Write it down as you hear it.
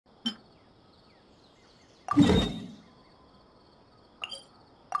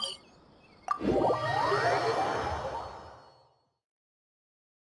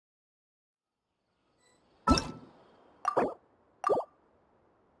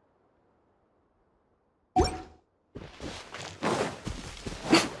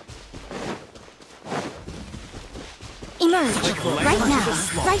Emerge. Right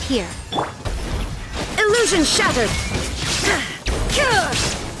now. Right here. Illusion shattered.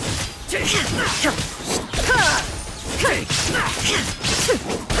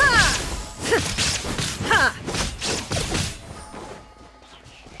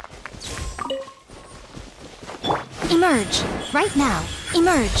 Emerge. Right now.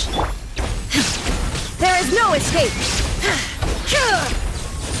 Emerge. There is no escape.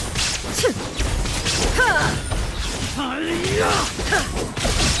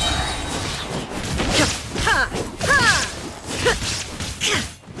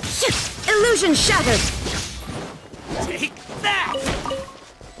 Illusion shattered. Take that!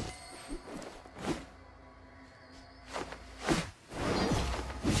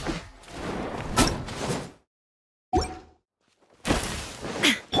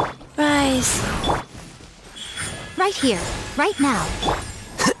 Rise. Right here. Right now.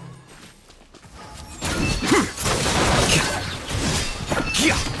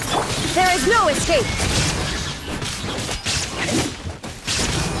 There is no escape.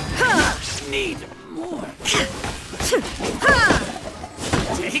 Need more.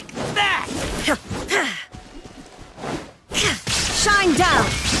 Take that! Shine down.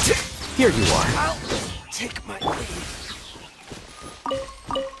 Here you are. I'll take my leave.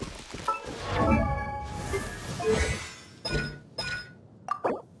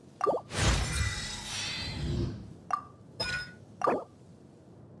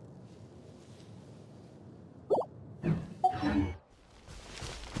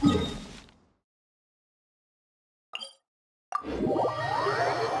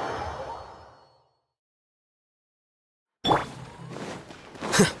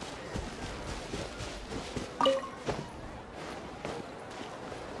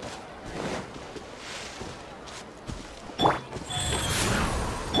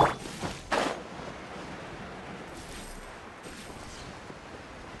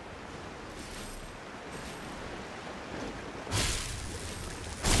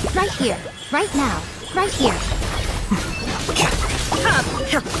 Right here. Right now. Right here.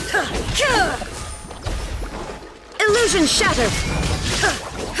 Illusion shattered.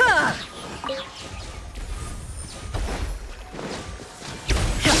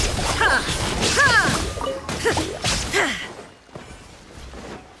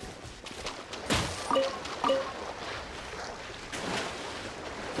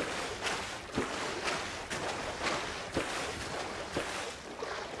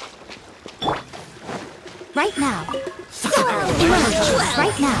 Right now. Emerge.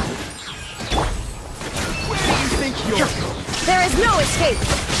 Right now. Where do you think you're going? There is no escape.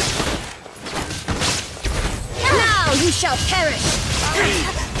 Now you shall perish.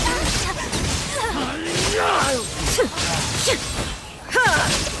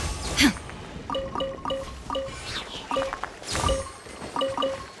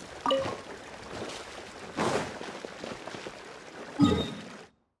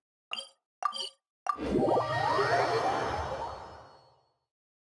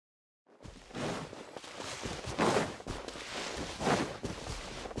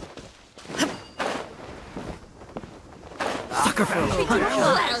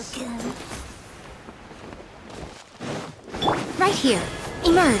 Right here.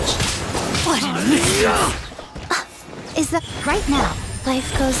 Emerge. What a mystery. Is that right now?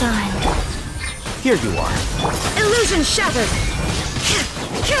 Life goes on. Here you are. Illusion shattered.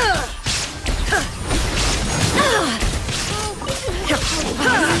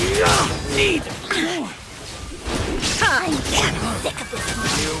 Need I'm sick of this.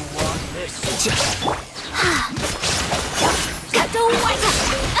 you want this? Got to wait.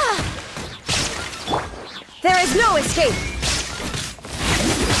 There is no escape.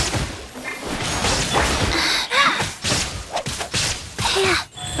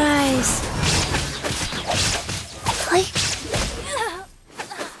 Rise. Like.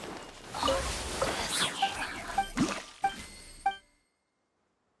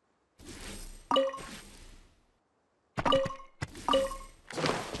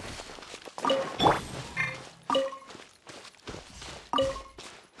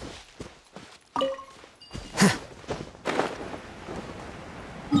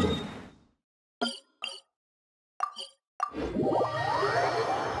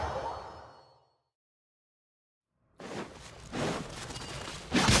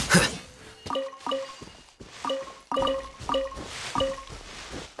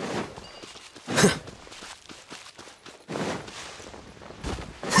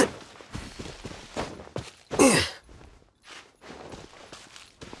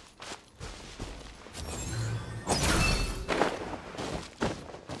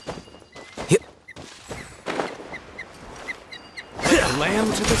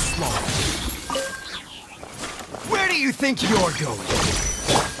 lamb to the slaughter. Where do you think you're going?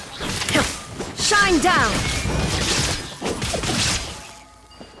 Shine down!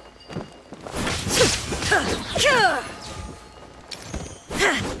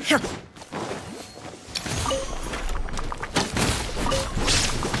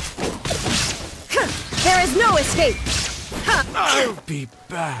 There is no escape! I'll be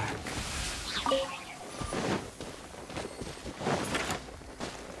back.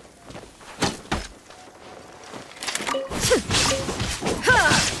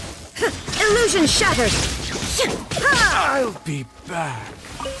 Illusion shattered! I'll be back.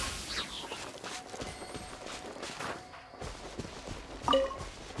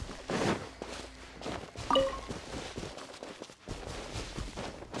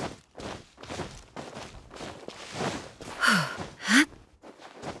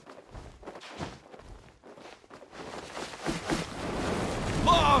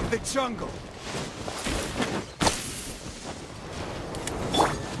 Law of the jungle.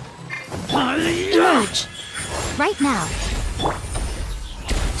 Emerge. Right now.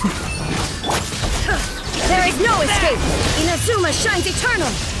 There is no escape! Inazuma shines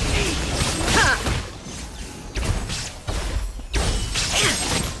eternal!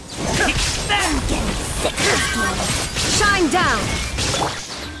 Shine down!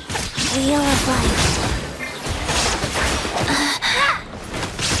 Wheel of life.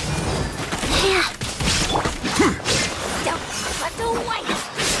 Don't let the white.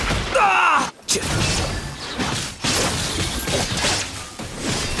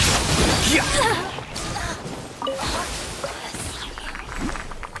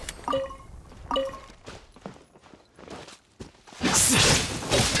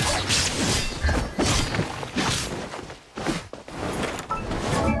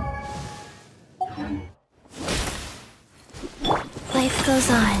 Life goes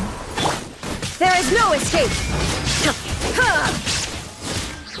on. There is no escape!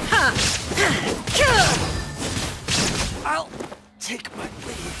 I'll take my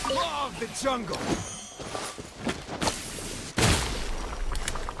leave. Law of the jungle.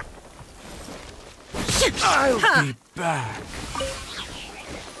 I'll be back.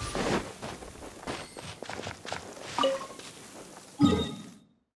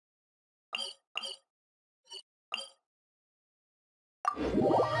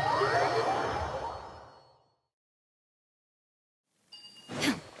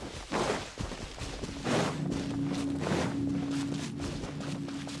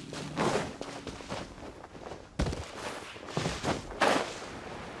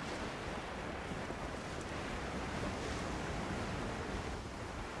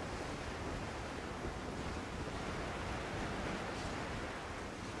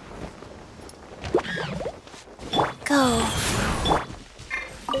 Go.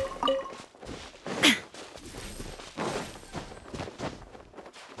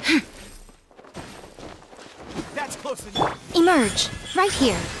 That's close enough. Emerge. Right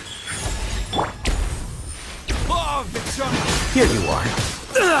here. Law of the jungle. Here you are.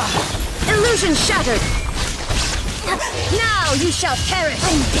 Illusion shattered! Now you shall perish!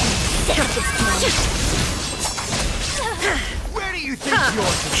 I'm getting sick of this game. Where do you think you're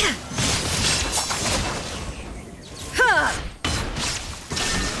going?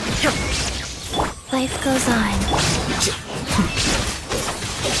 Life goes on.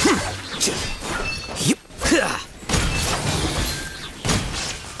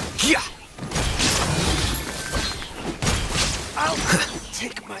 I'll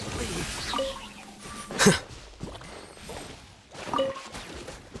take my leave.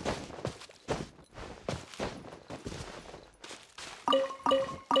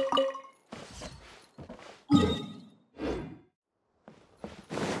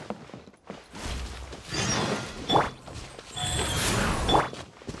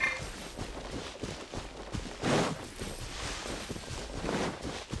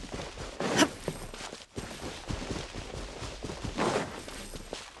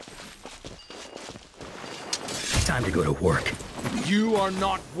 Time to go to work. You are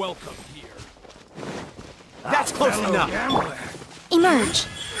not welcome here. That's close enough. Gambler. Emerge.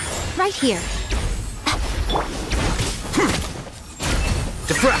 Right here.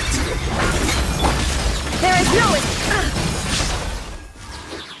 Deflect. There is no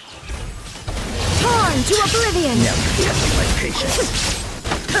torn to oblivion! Never test my patience.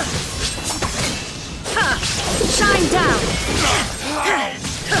 Shine down!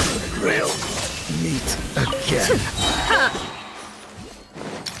 We'll meet again.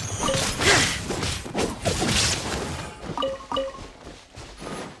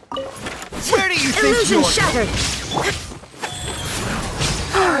 Where do you think Illusion you're shattered!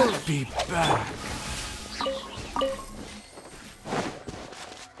 be back.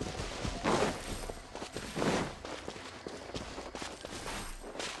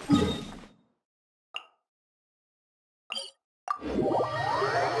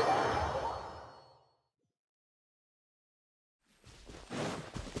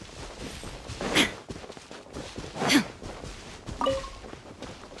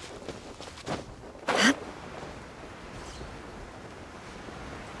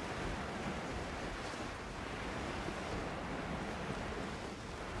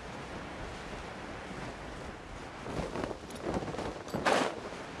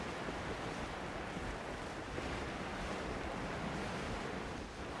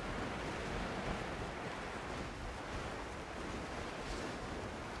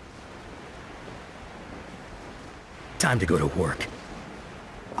 Time to go to work.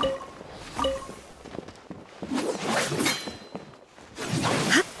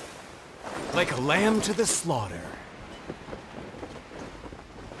 Like a lamb to the slaughter.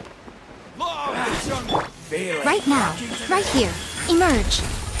 Law of the jungle. Right now, right here, emerge.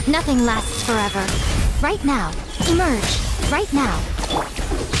 Nothing lasts forever. Right now, emerge. Right now.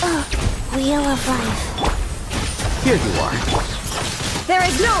 Wheel of life. Here you are. There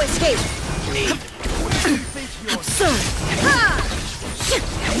is no escape. Absurd. Ha!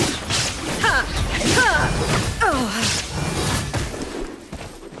 Ha! Ha! Oh.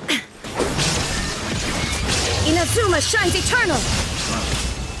 Inazuma shines eternal.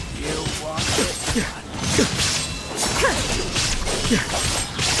 You want this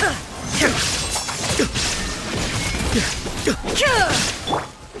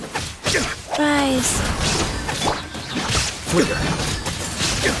Rise. Flicker.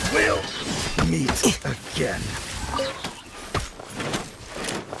 We'll meet again.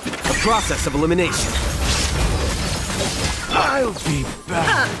 A process of elimination. I'll be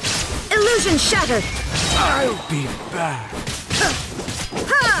back. Illusion shattered. I'll be back.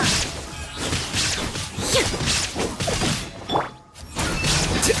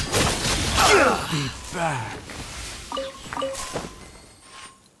 I'll be back.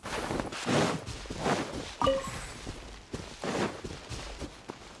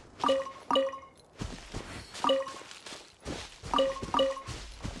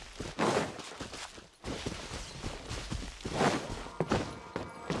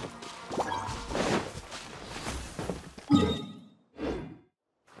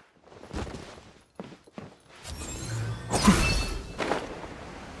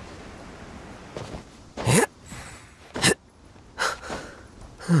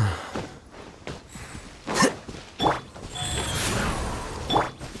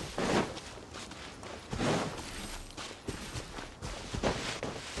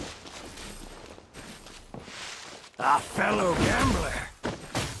 A fellow gambler.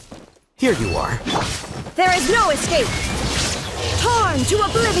 Here you are. There is no escape. Torn to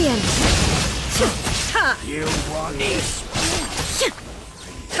oblivion. You want this?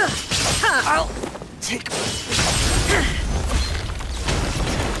 I'll take.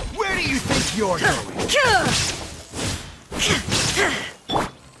 Where do you think you're going?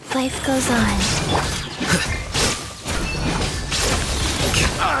 Life goes on.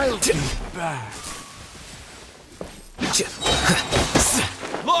 I'll be back.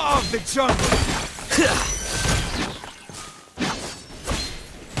 Law of the jungle.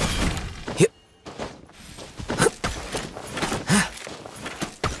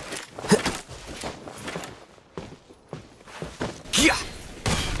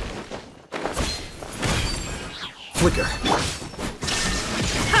 Flicker.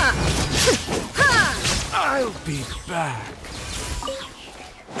 I'll be back.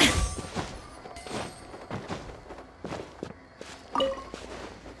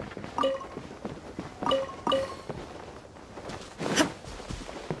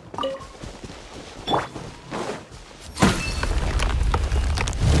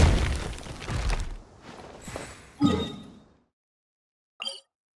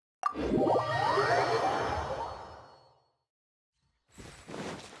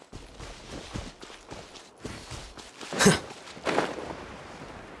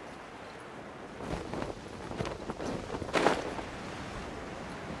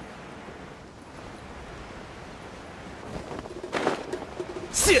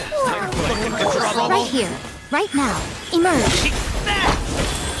 Right here, right now, emerge.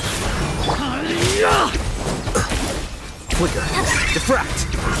 Flicker. Diffract.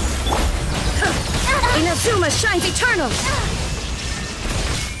 Inazuma shines eternal.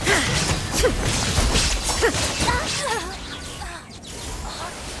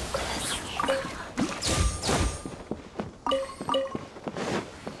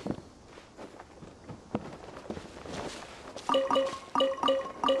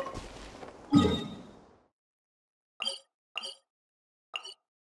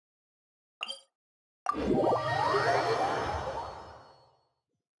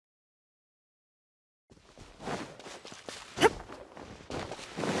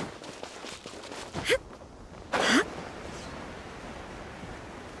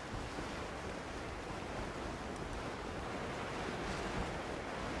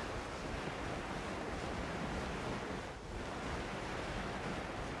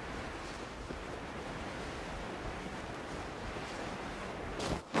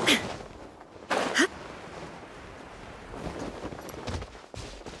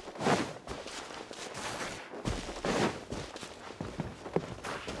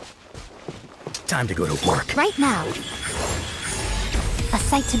 Time to go to work. Right now. A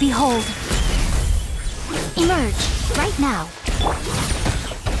sight to behold. Emerge. Right now.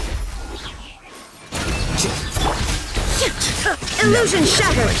 Illusion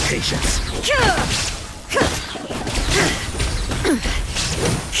shattered! My patience.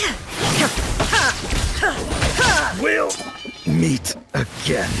 We'll meet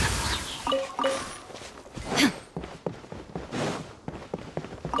again.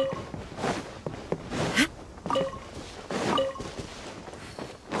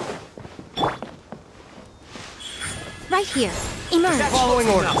 Right here. Emerge. Following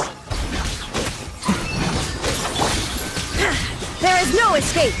orders. There is no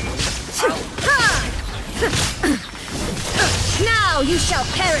escape! Now you shall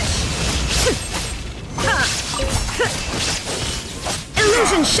perish!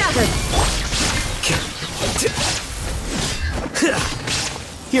 Illusion shattered!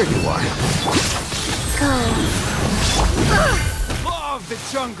 Here you are. Law of the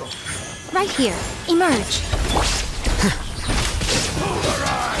jungle. Right here. Emerge.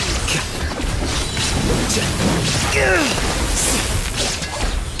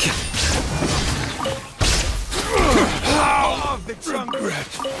 Law of the jungle.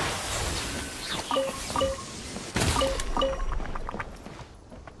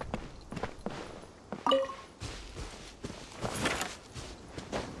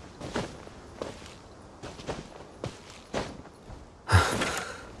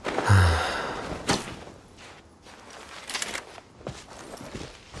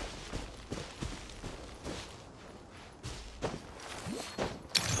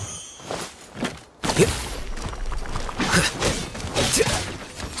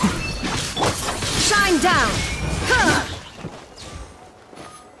 Shine down!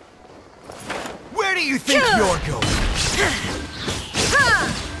 Where do you think you're going?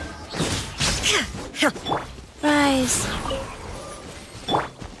 Rise.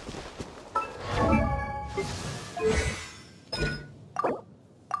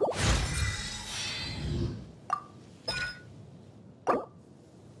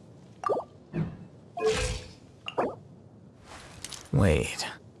 Wait.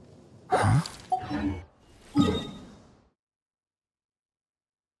 Huh?